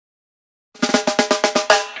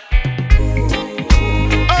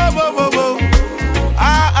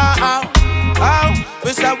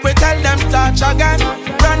march again.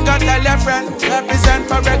 Run, go tell your friend. Represent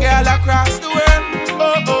for reggae all across the world.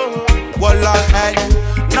 Oh, oh. Well, alright.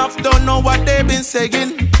 Enough don't know what they've been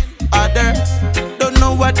saying. Others don't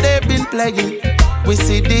know what they've been playing. We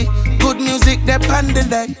see the good music they on the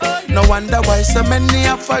leg. No wonder why so many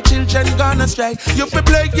of our children gone astray. You fi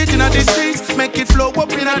play it in the streets, make it flow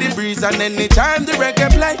up in the breeze. And anytime the reggae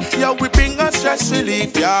play, yo, we bring us stress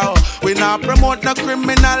relief, yo. We not promote no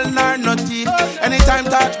criminal nor no thief. Anytime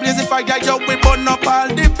touch blaze the fire, yo, we burn up all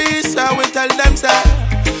the beasts. So we tell them, say,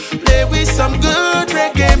 play with some good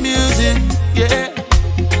reggae music, yeah.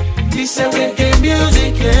 This a reggae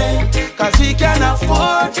music, yeah. Cause we can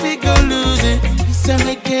afford to go lose it. This a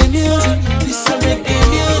reggae music, this a reggae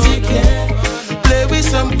music, yeah. Play with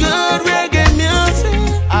some good reggae music.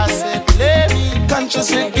 I said play with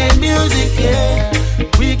conscious reggae music, yeah.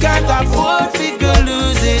 We can't afford to go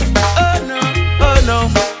lose it. Oh no, oh no.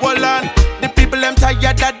 Hold on, the people them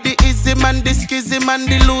tired that the easy man, the skizzy man,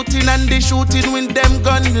 the looting and the shooting with them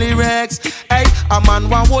gun lyrics. Hey, a man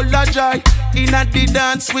want hold a joy in a the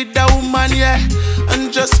dance with the woman, yeah.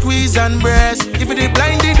 And just squeeze and breast. If they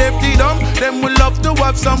blind, the deaf, the dumb, them will love to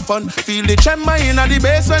have some fun. Feel the tremor in the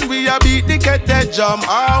bass when we a beat the kettle jump.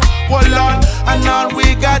 Oh, hold on, and all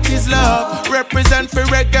we got is love. Represent for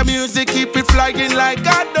reggae music, keep it flying like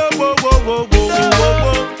God. Whoa, whoa, whoa, whoa, whoa,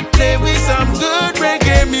 whoa. Play with some good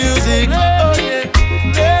reggae music. Oh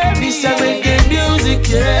yeah, this a reggae music,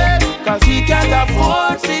 yeah. Cause we can't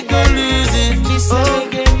afford to go lose it.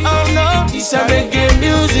 Oh no, this a reggae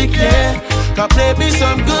music, yeah. Can play me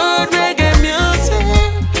some good reggae music,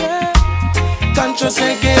 yeah. Conscious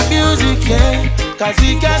reggae music, yeah. Cause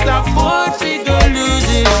we can't afford to go lose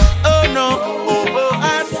it. Oh no, oh oh,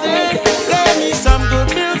 I said, play me some good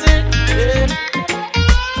music, yeah.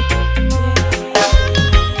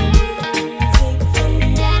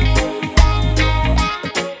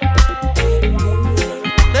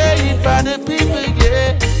 Play it for the people,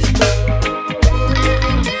 yeah.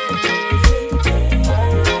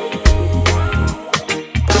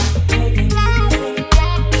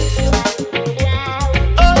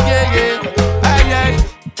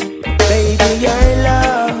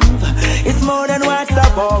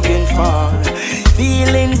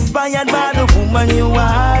 Feel inspired by the woman you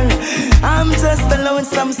are. I'm just a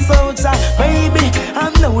lonesome soldier, baby,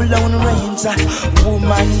 I'm no lone ranger.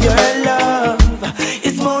 Woman, your love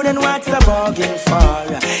is more than what I bargained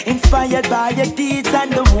for. Inspired by your deeds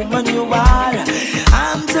and the woman you are.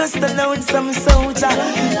 I'm just a lonesome soldier,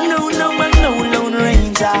 no, I'm no lone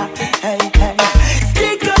ranger. Hey, hey.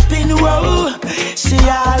 Stick up in woe, she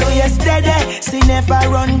always steady, she never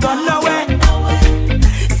run gun nowhere.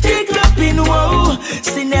 Whoa,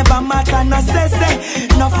 she never matter, no say,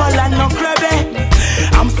 no fall and no crabby.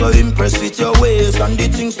 I'm so impressed with your ways and the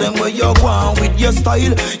things them where you go on with your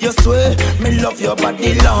style. You swear, me love your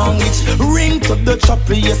body language. Ring to the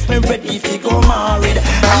chopper, yes, me ready to go married.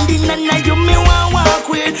 And in the night you me want walk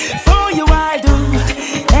with. For you I do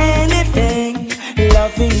anything,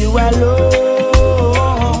 loving you alone.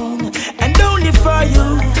 And only for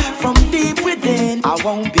you, from deep within, I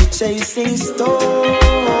won't be chasing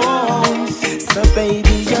stones. So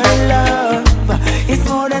baby, your love is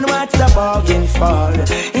more than what I bargained for.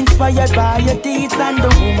 Inspired by your deeds and the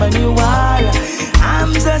woman you are.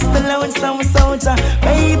 I'm just a lonesome soldier,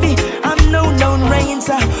 baby, I'm no lone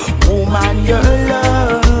ranger. Woman, your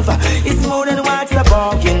love is more than what I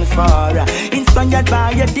bargained for. Inspired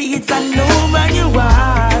by your deeds and the woman you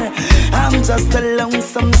are. I'm just a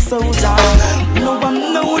lonesome soldier. No,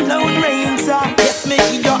 I'm no lone ranger. Yes, me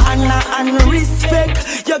give your honor and respect.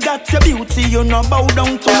 You got your beauty, you no bow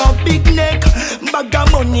down to no big neck. Bag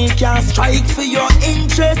of money can't strike for your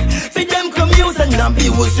interest. For them come use and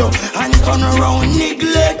abuse you and turn around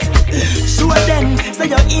neglect. Sure then, say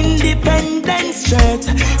your independence straight.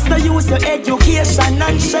 So use your education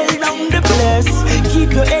and shell down the place.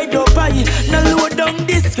 Keep your head up high, no low down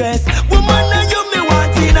disgrace. Woman, you me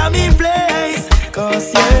want in a me place.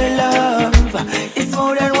 Cause your love is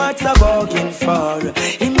more than what I bargained for.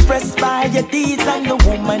 Impressed by your deeds and the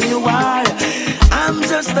woman you are. I'm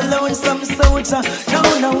just a lonesome soldier.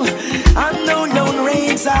 No, I'm no lone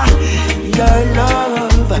ranger. Your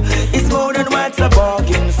love is more than what I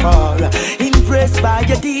bargained for. Impressed by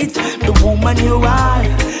your deeds, the woman you are.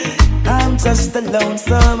 I'm just a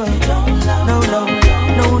lonesome. No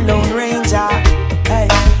lone ranger. Hey.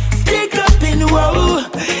 Stick up in woe.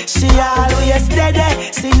 She always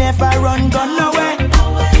steady. She never run gun nowhere.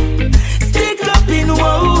 Stick up in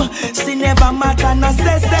woe. She never matter, no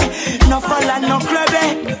say, no fall and no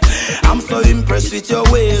crabby. I'm so impressed with your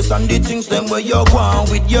ways ways and the things them where you go on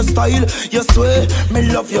with your style. You swear,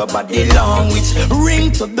 me love your body language.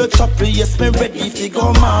 Ring to the chopper, yes, me ready if you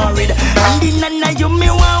go married. And in Nana, you me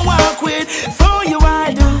want walk with. For you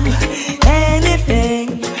I do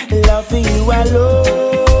anything, loving you alone.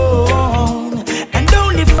 And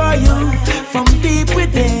only for you, from deep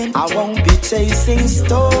within, I won't be chasing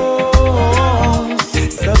stones.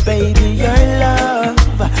 So baby, your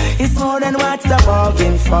love is more than what I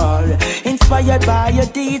bargained for. Inspired by your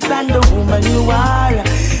deeds and the woman you are.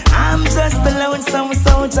 I'm just a lonesome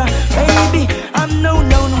soldier, baby, I'm no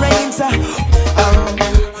lone ranger.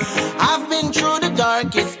 I've been through the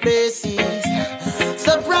darkest places.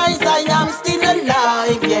 Surprised I am still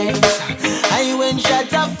alive, yes. I went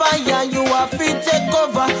shot a fire, you are fit take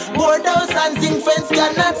over. Boardhouse and zinc fence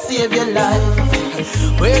cannot save your life.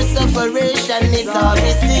 Where separation is all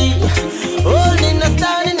we see, holding us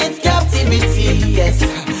down in its captivity, yes.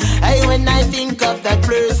 When I think of that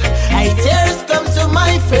place, tears come to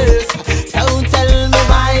my face. So tell me,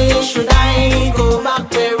 why should I go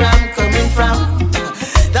back where I'm coming from?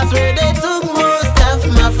 That's where they took most of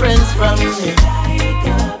my friends from me.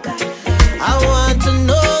 I want to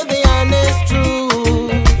know the honest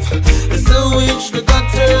truth. The sewage, the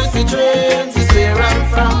gutters, the drains is where I'm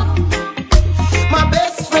from. My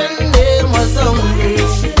best friend name was hungry.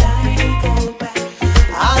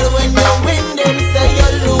 All when you win them say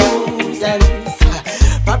you're losers.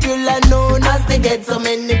 Popular known as they get so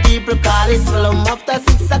many people call it slum. After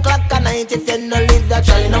 6 o'clock at night, if you no live that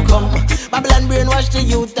try no come. Babylon brainwash the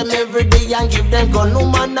youth them every day and give them gun. No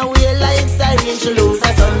man away like siren, she lose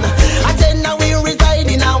her son. I tell now we reside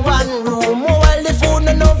in a one room. While the food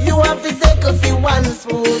none of you have to take a few one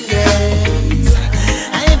spoon, yes.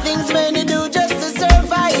 I think many do just to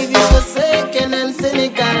survive. You're forsaken and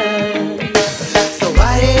cynical. So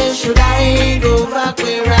why should I go back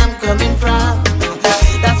where I'm coming from?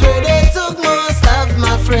 That's where they took most of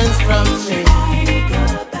my friends from me.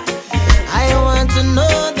 I want to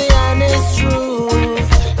know the honest truth.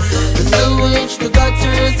 The sewage, the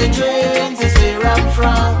gutters, the drains is where I'm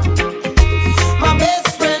from. My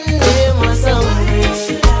best friend name was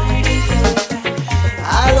hungry.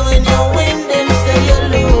 All when you win, them say you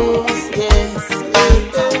lose, yes.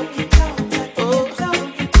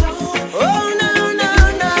 Oh no, no,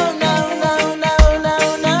 no, no, no, no, no,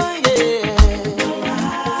 no, yeah.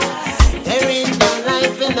 There ain't no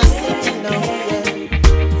life in the city, no, yeah.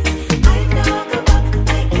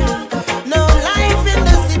 No life in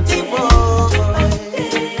the city, boy.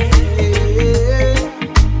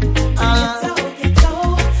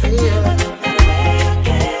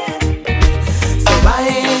 So why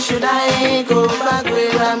should I go back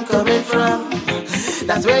where I'm coming from?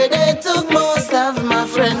 That's where they took most of my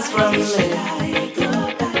friends from me.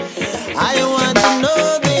 I want to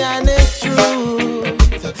know the honest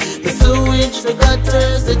truth. The sewage, the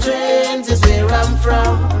gutters, the drains is where I'm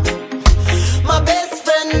from. My best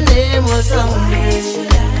friend name was hungry.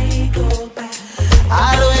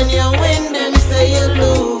 All when you win, them say you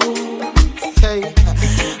lose. Hey.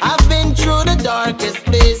 I've been through the darkest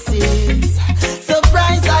places.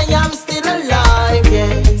 Surprised I am still alive,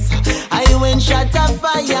 yes. I went shot a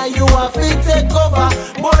fire, you have to take over.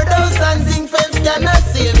 Boardhouse and zinc fence cannot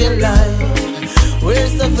save your life. Where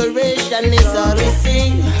separation is all we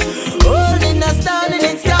see, holding us down in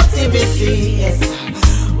its captivity, yes.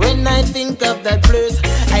 When I think of that place,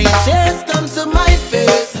 tears come to my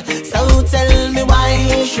face. So tell me,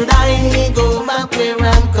 why should I go back where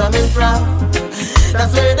I'm coming from?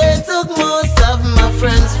 That's where they took most of my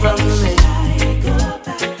friends from me.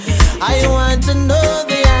 I want to know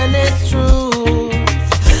the honest truth.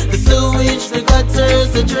 The sewage, the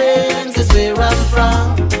gutters, the drains is where I'm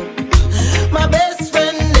from. My best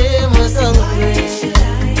friend name was hungry.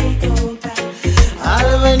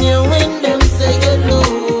 All when you win, them say you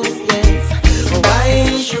lose, yes.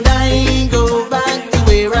 Why should I go back to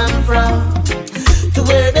where I'm from? To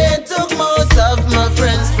where they took most of my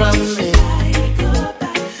friends from me.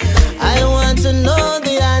 I want to know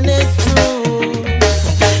the honest truth.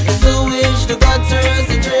 The sewage, the gutters,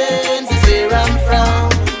 the drains is where I'm from.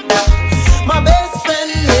 My best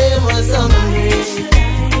friend name was hungry.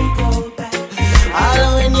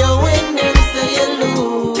 All when you win, them say you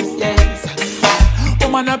lose, yes.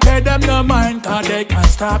 Woman, I pay them no mind, cause they can't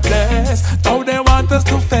stop this. Though they want us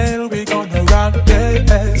to fail, we gonna rock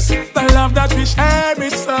this. The love that we share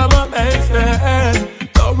is so amazing.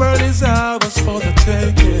 The world is ours for the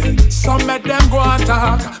taking. Some make them go and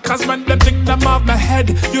talk, cause when them think them off my head,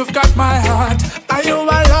 you've got my heart. Are you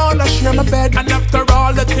alone? I share my bed. And after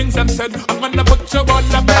all the things I'm said, I'm gonna put you on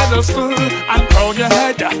the pedestal and crown your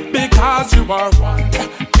head, because you are one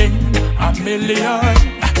in a million.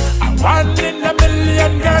 One in a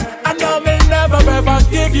million, girl, and I will never ever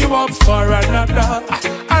give you up for another.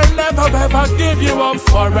 I'll never ever give you up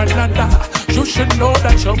for another. You should know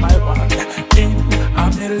that you're my one in a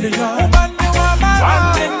million.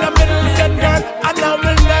 One in a million, girl, and I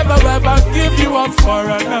will never ever give you up for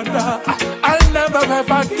another. I'll never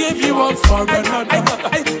ever give you up for another.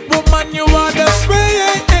 Woman, you are the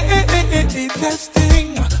sweetest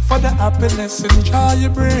thing for the happiness and joy you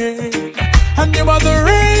bring. And you are the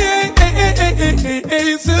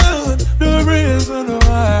reason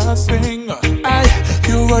why I sing.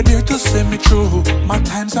 You are there to see me through my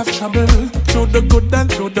times of trouble, through the good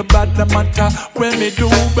and through the bad, no matter when me do.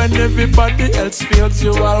 When everybody else feels,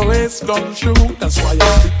 you always come true. That's why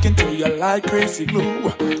I'm sticking to you like crazy glue.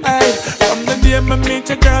 From the day I meet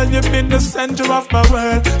you, girl, you've been the center of my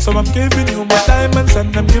world. So I'm giving you my diamonds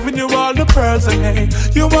and I'm giving you all the pearls. And hey,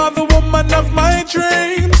 you are the woman of my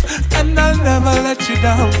dreams, and I'll never let you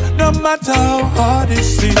down, no matter how hard it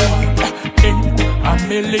seems. In a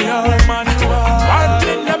million, man, one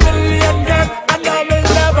in a million, girl, and I will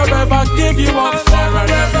never ever give you up for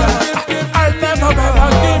another. I'll never ever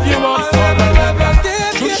give you up for another.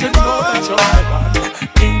 You should know that you're my one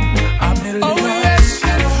in a million.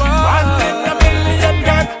 One in a million,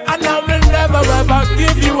 girl, and I will never ever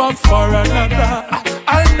give you up for another.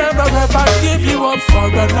 I'll never ever give you up for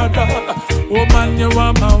another. Woman, you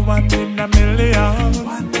are my one in a million.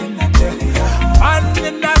 One in a million. One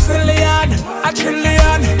in a zillion, a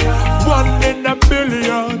trillion. One in a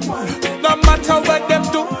billion. No matter what them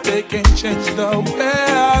do, they can change the way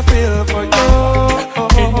I feel for you.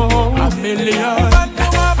 In a million.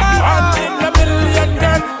 One in a million,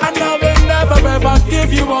 girl, and I will never ever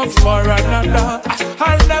give you up for another.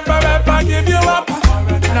 I'll never ever give you up for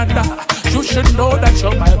another. You should know that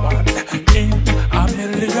you're my one in a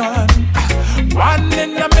million. One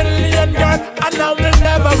in a million, girl, and I will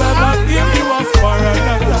never ever give you up for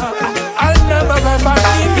another. I'll never ever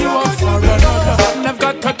give you up for another. And I've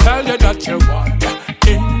got to tell you that you're one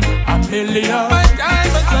in a million.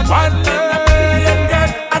 One in a million, girl,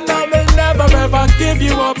 and I will never ever give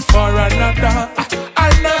you up for another.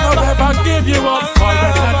 I'll never ever give you up for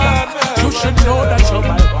another. You should know that you're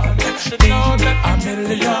my one in a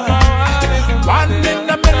million. One in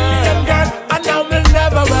a million, girl, and I will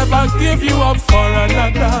never ever give you up for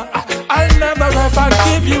another. I'll never ever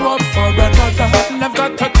give you up for another. And I've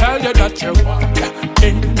got to tell you that you're one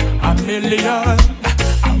in a million.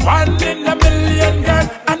 One in a million, girl,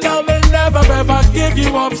 and I will never ever give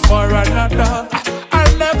you up for another.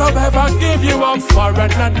 I'll never ever give you up for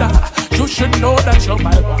another. You should know that you're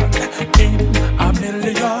my one in a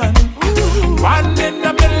million. One in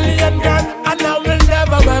a million, girl, and I will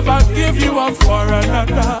never ever give you up for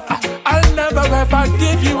another. I'll never ever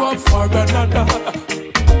give you up for another.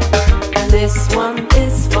 This one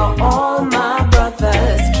is for all my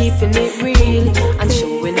brothers, keeping it real and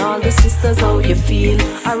showing all the sisters how you feel.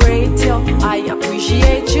 I rate you, I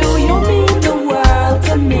appreciate you, you mean the world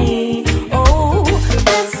to me. Oh,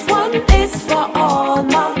 this one is for all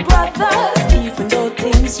my brothers, even though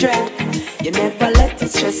things drag, you never let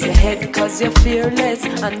it stress your head, cause you're fearless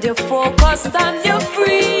and you're focused and you're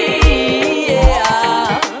free.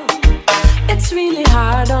 Yeah. It's really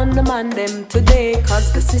hard on the man them today,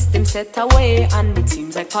 cause the system set away and it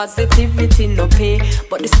seems like positivity no pay.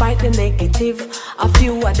 But despite the negative, a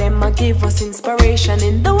few of them give us inspiration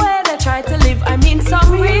in the way they try to live. I mean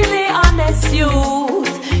some really honest youth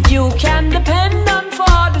you can depend on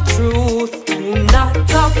for the truth. Not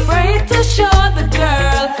afraid to show the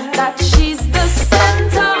girl that she's the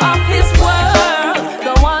center of his world.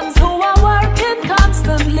 The ones who are working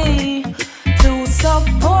constantly to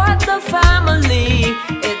support the family.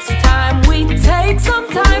 It's time we take some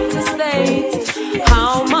time to state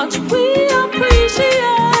how much we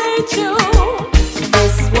appreciate you.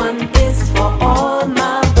 This one is for all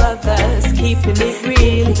my brothers, keeping it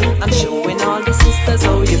real and showing all the sisters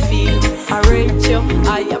how you feel. I rate you,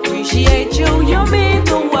 I appreciate you, you mean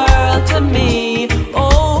the world to me.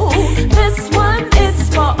 Oh, this one is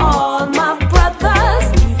for all my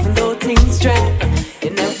brothers, even though things dread, you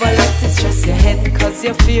never let it stress your head, cause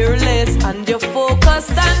you're fearless and you're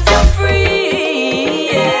focused and you're free.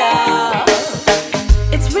 Yeah.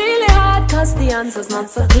 It's really hard cause the answer's not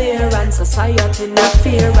so clear and society no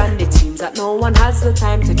fear, and it seems that no one has the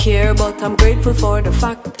time to care. But I'm grateful for the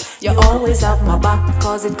fact you always have my back,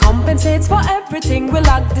 cause it compensates for everything we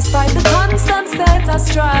lack. Despite the constant state of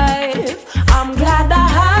strife, I'm glad I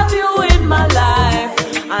have you in my life.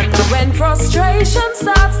 And when frustration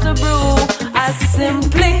starts to brew, I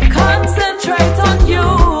simply concentrate on you.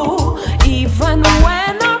 Even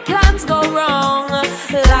when our plans go wrong,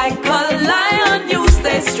 like a lion you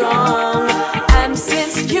stay strong.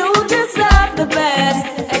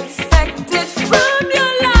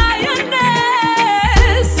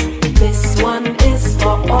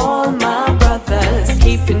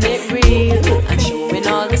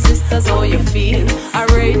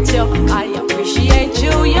 rate you, I appreciate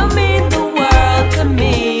you. You mean the world to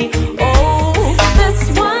me. Oh, this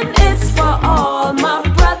one is for all my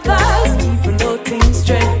brothers. Even though things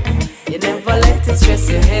stress, you never let it stress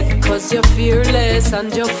your head, 'cause you're fearless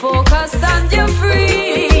and you're focused and you're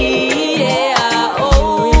free. Yeah,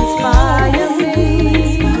 oh, inspire me.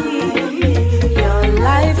 Your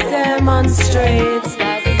life demonstrates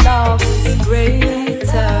that love is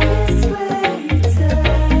greater.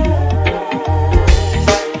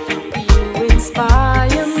 You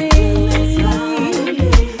inspire me.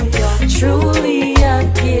 You're truly a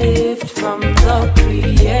gift from the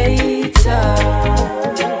Creator.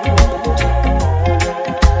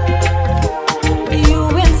 You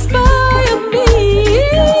inspire me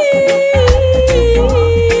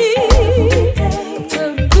to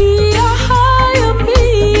be a higher me.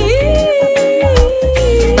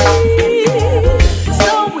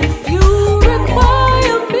 So if you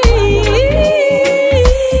require me,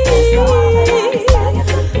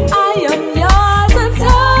 I am yours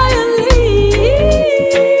entirely.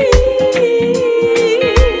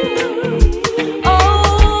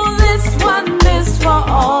 Oh, this one is for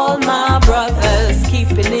all my brothers,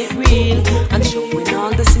 keeping it real and showing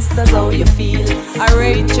all the sisters how you feel. I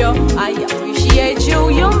rate you, I appreciate you.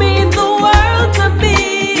 You mean the world to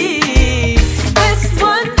me. This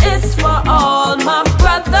one is for all my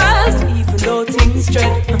brothers, even though things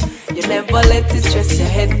stress, you never let it stress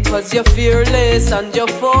your head, 'cause you're fearless and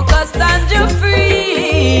you're focused and you're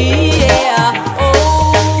free. Yeah, oh.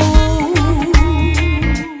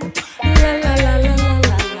 La, la, la, la, la,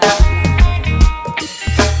 la, la.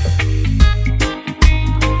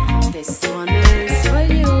 This one is for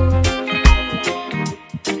you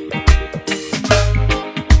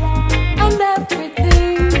and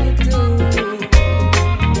everything you do.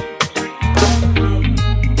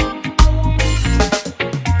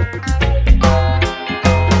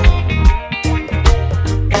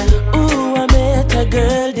 Ooh, I met a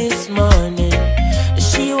girl this morning.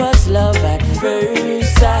 She was love at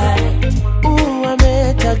first sight. Ooh, I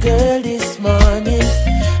met a girl this morning,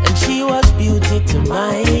 and she was beauty to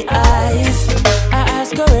my eyes. I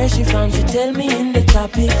asked her where she from, she tell me in the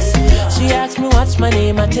tropics. She asked me what's my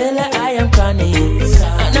name, I tell her I am Chronixx.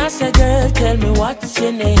 And I said, girl, tell me what's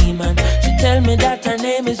your name, and she tell me that her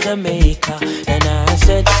name is Jamaica. And I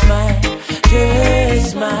said, smile, girl,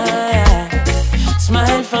 smile.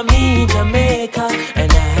 Smile for me, Jamaica.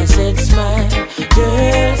 And I said, smile,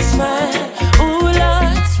 girl, smile. Ooh,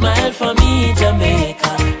 Lord, smile for me,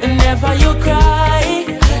 Jamaica. And never you cry,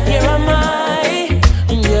 here am I.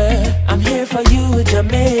 Yeah, I'm here for you,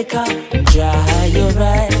 Jamaica. Dry your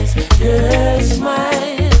eyes, girl,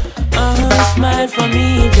 smile. Smile for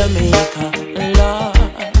me, Jamaica. Lord,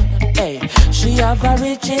 hey, she have a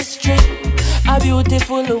rich history. A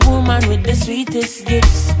beautiful woman with the sweetest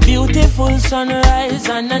gifts. Beautiful sunrise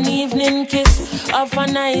and an evening kiss of a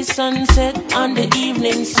nice sunset on the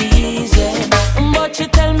evening season. But she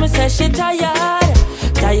tell me, say she tired.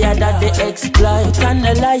 Tired of the exploit and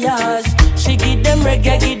the liars. She give them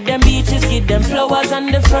reggae, give them beaches, give them flowers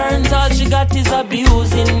and the ferns. All she got is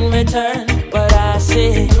abuse in return. But I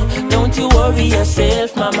say, don't you worry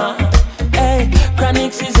yourself, mama. Hey,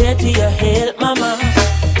 Chronixx is here to your help, mama.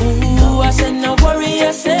 Ooh, I said, no worry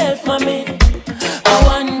yourself, mommy.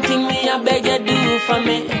 One thing me, I beg you do for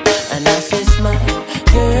me. And I said, smile,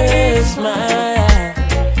 girl, smile.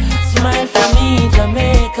 Smile for me,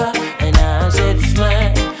 Jamaica. And I said,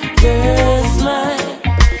 smile, girl, smile.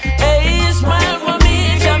 Hey, smile for me,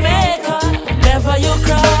 Jamaica. Never you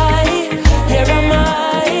cry, here am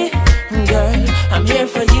I. Girl, I'm here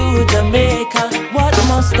for you, Jamaica. What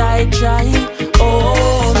must I try?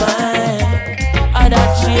 Oh, my.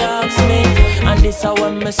 That she asks me, and this is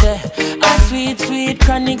what me say. A sweet, sweet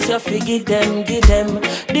Chronixx, you fi give them.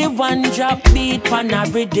 The one drop beat pan a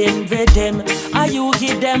rhythm. Are you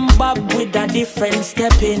give them bob with a different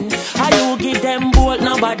stepping? Are you give them bolt,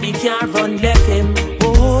 nobody can run left him.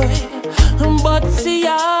 Boy, but see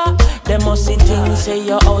ya, them must see things say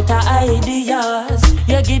you're out of ideas.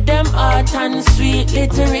 You give them art and sweet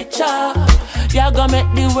literature. You gonna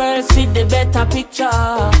make the world see the better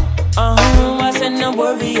picture. I said, no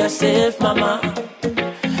worry yourself, mama.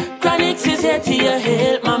 Chronixx is here to your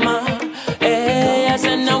help, mama. Hey, I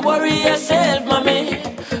said, no worry yourself, mommy.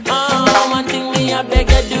 One thing me, I beg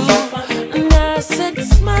you do. And I said,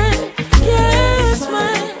 smile, yeah,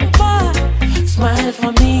 smile, boy. Smile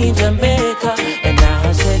for me, Jamaica. And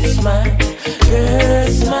I said, smile, girl,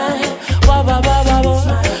 smile. Wah, wah, wah, wah,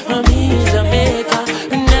 wah. For me, Jamaica.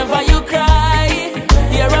 Never you cry,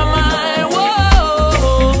 here am I.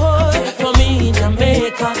 Whoa, for me,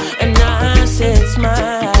 Jamaica. And I said,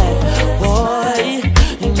 smile, boy.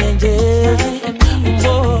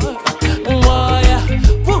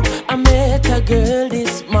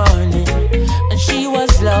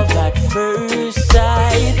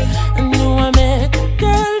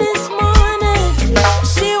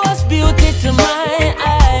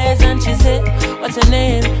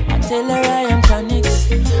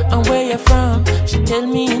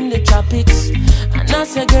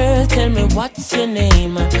 what's your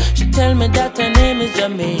name? She tell me that her name is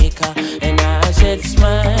Jamaica. And I said,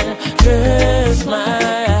 smile, girl,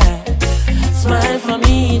 smile. Smile for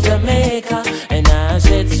me, Jamaica. And I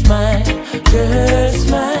said, smile, girl,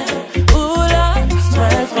 smile. Ooh, Lord,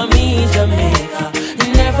 smile for me, Jamaica.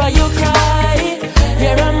 Never you cry,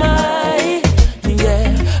 here am I.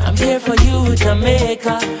 Yeah, I'm here for you,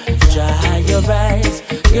 Jamaica. Dry your eyes,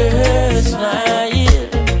 girl, smile.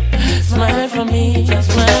 Smile for me,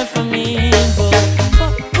 just smile for me.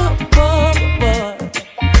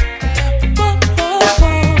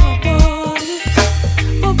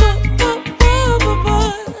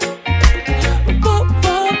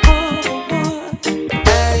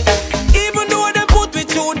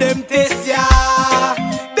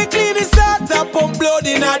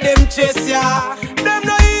 Chase ya, them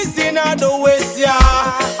no easy na the waste ya.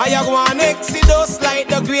 I go on Exodus like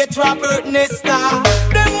the great Robert Nesta.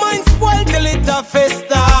 Them mind spoiled till it a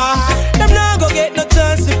festa. Them nah go get no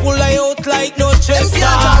chance to pull I out like no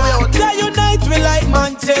Chester. They unite we like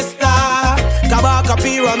Manchester. Kabaka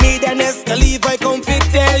pyramid and Exco Levi come fit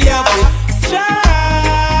tell ya. Strive,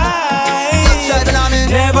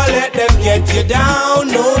 never let them get you down.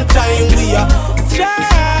 No time we are strive.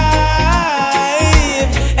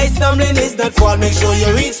 Stumbling is not fall, make sure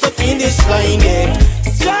you reach the finish line, yeah.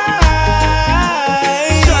 Strive,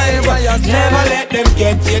 never let them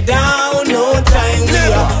get you down, no time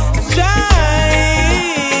we are strive.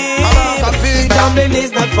 Stumbling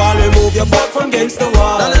is not fall, remove your butt from against the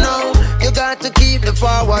wall. No, you got to keep the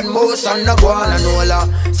forward motion, no go on and roller.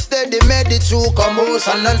 Steady, made it through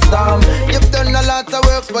commotion and storm. You've done a lot of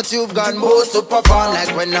work, but you've got more to perform.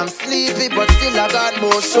 Like when I'm sleepy, but still I got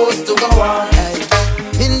more shows to go on, hey.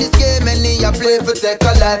 In this game, many I play for take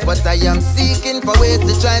a life, but I am seeking for ways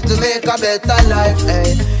to try to make a better life.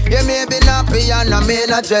 Hey, you may be happy and I may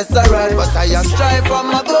not dress alright, but I am strive for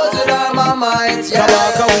my goals with all my might. Yeah,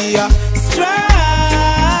 Kabaka we are strive.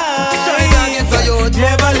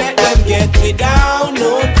 Never let them get me down.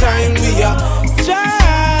 No time we are strive.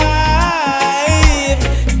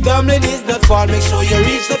 Stumbling is not fall. Make sure you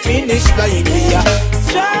reach the finish line. We are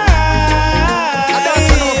strive.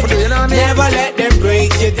 Never let them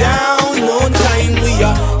break you down. No time we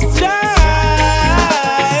are strive.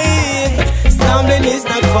 Stumbling is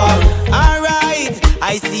not fall. Alright,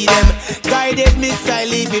 I see them guided missile,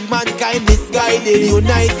 leaving mankind misguided.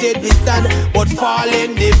 United we stand, but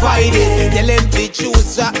fallen divided. Tell them to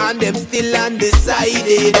choose and them still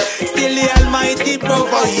undecided. Still the Almighty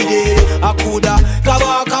provided. I coulda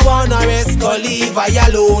Kabaka wanna Exco Levi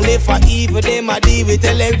alone. If I evil them I deal with,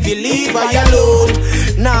 tell them to leave I alone.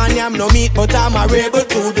 Nah, I'm no meat, but I'm a rebel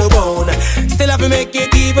to the bone. Still have to make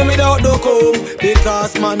it even without the comb,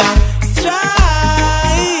 because man I strive.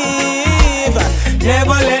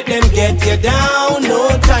 Never let them get you down. No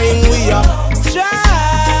time we are strive.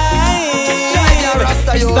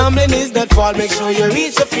 Stumbling is not fall. Make sure you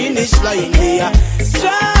reach the finish line. We are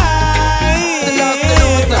strive.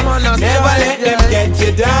 Never let them get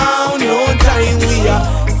you down. No time we are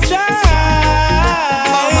strive.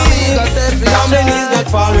 Stumbling is not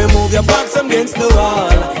fall. Remove your backs against the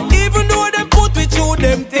wall. Even though they put with you,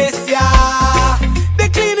 them test ya. They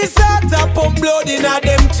clean his heart up, pump blood in a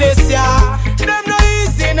them chest ya. Them no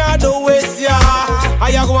easy na the waste ya.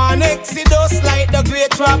 I go on Exodus like the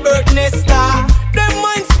great Robert Nesta. Them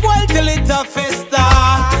mind spoiled till it a festa.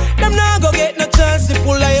 Them nah go get no chance to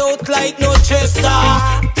pull I out like no Chester.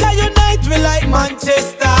 They unite we like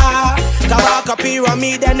Manchester. Kabaka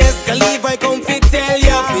pyramid and Exco Levi come fit tell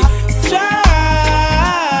ya fi strive.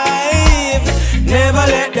 Never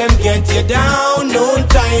let them get you down. No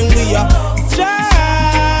time we are strive.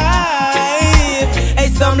 Hey,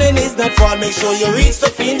 stumbling is not fall. Make sure you reach the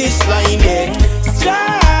finish line, yeah. Strive.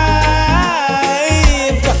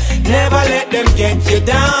 Never let them get you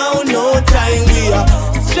down. No time we are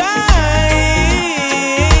strive.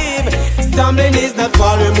 Stumbling is not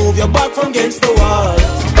fall. Remove your back from against the wall.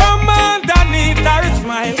 Come underneath her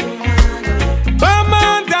smile. Come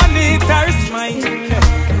underneath her smile.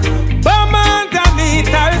 Come underneath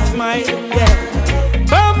her smile.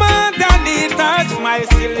 Come underneath her smile.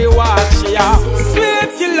 Silly watch ya.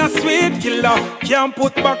 Sweet killer. Can't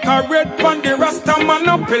put back a red pon the Rasta man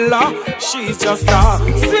a pillar. She's just a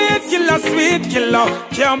sweet killer.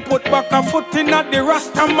 Can't put back a foot in at the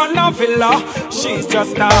Rasta man a villa. She's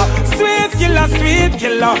just a sweet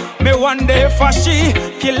killer. Me one day for she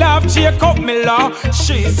kill off Jacob Miller.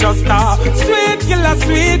 She's just a sweet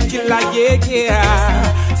killer, yeah.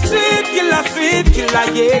 Sweet killer,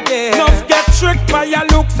 yeah. Enough get tricked by your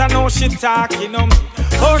looks and how she talking.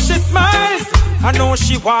 How she smiles. I know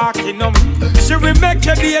she walking She will make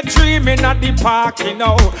you daydreaming at the park, you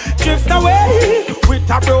know. Drift away with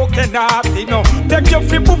a broken heart, you know. Take your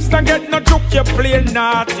free books and get no joke, you play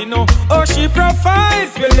not, you know. Oh, she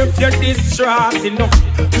provides, will if you're distraught, you know.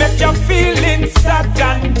 Make you feeling sad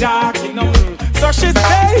and dark, you know. So she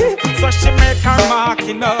stay, so she make her mark,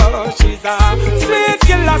 you know. She's a sweet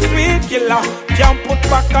killer, sweet killer. Can't put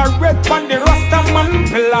back a red on the Rasta man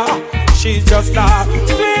pillar. She's just a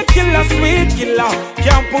sweet killer.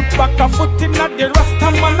 Can't put back a foot in at the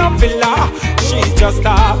Rasta man villa. She's just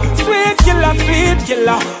a sweet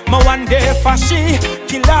killer. My one day for she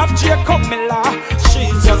kill off Jacob Miller.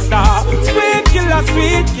 She's just a sweet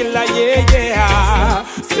killer, yeah.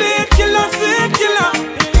 Sweet killer.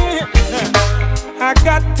 I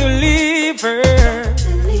got to leave her.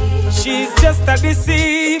 She's just a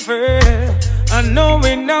deceiver. I know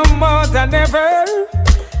it no more than ever.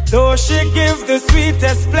 Though she gives the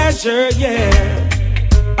sweetest pleasure, yeah.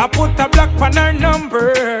 I put a block on her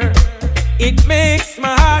number. It makes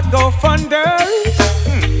my heart go thunder.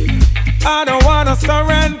 I don't wanna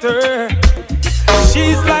surrender.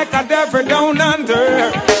 She's like a devil down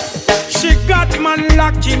under. She got man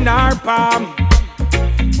locked in her palm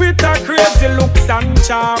with her crazy looks and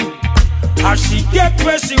charm. As she get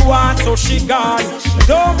where she wants, so she gone.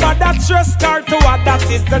 Don't bother trust her to her, that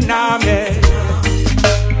is the norm, yeah.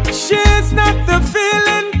 She's not the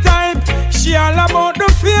feeling type. She all about the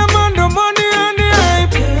fame and the money and the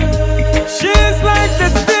hype. She's like the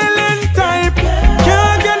stealing type.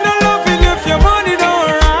 Can't get no loving if your money don't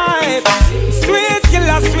right.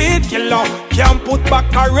 Sweet killer. Can't put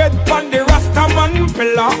back a red on the Rasta man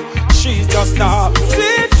pillar. She's just a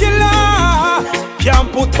sweet killer.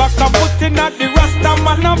 Can't put back a foot in at the Rasta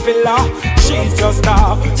man villa. She's just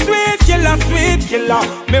a sweet killer.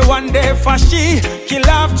 Me one day for she kill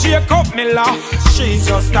off Jacob Miller. She's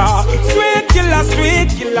just a sweet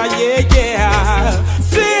killer, yeah.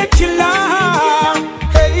 Sweet killer.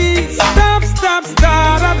 Hey, stop,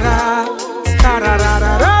 da-da-da.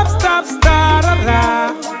 Da-da-da-da-da, stop, da-da-da.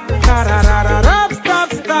 Da-da-da-da-da, stop,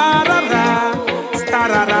 da-da-da.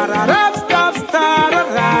 Da-da-da-da-da, stop,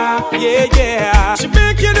 da-da-da. Yeah. She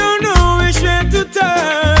make you don't know which way to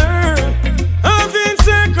turn. I've been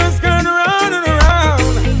circles gone round and around.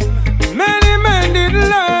 Many men didn't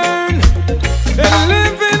learn. They're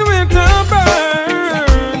living with a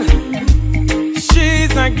burn.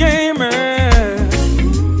 She's a gamer,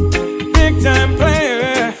 big time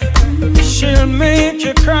player. She'll make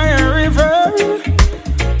you cry a river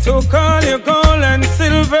to call you gold and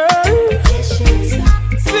silver.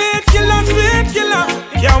 Sweet killer.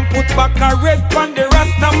 Can't put back a red on the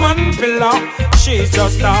Rasta man pillar. She's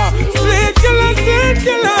just a sweet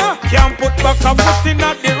killer. Can't put back a foot in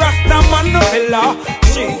at the Rasta man villa.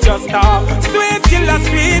 She's just a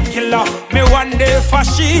sweet killer. Me one day for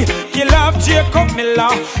she kill off Jacob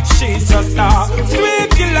Miller. She's just a sweet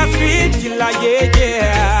killer,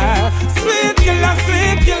 yeah.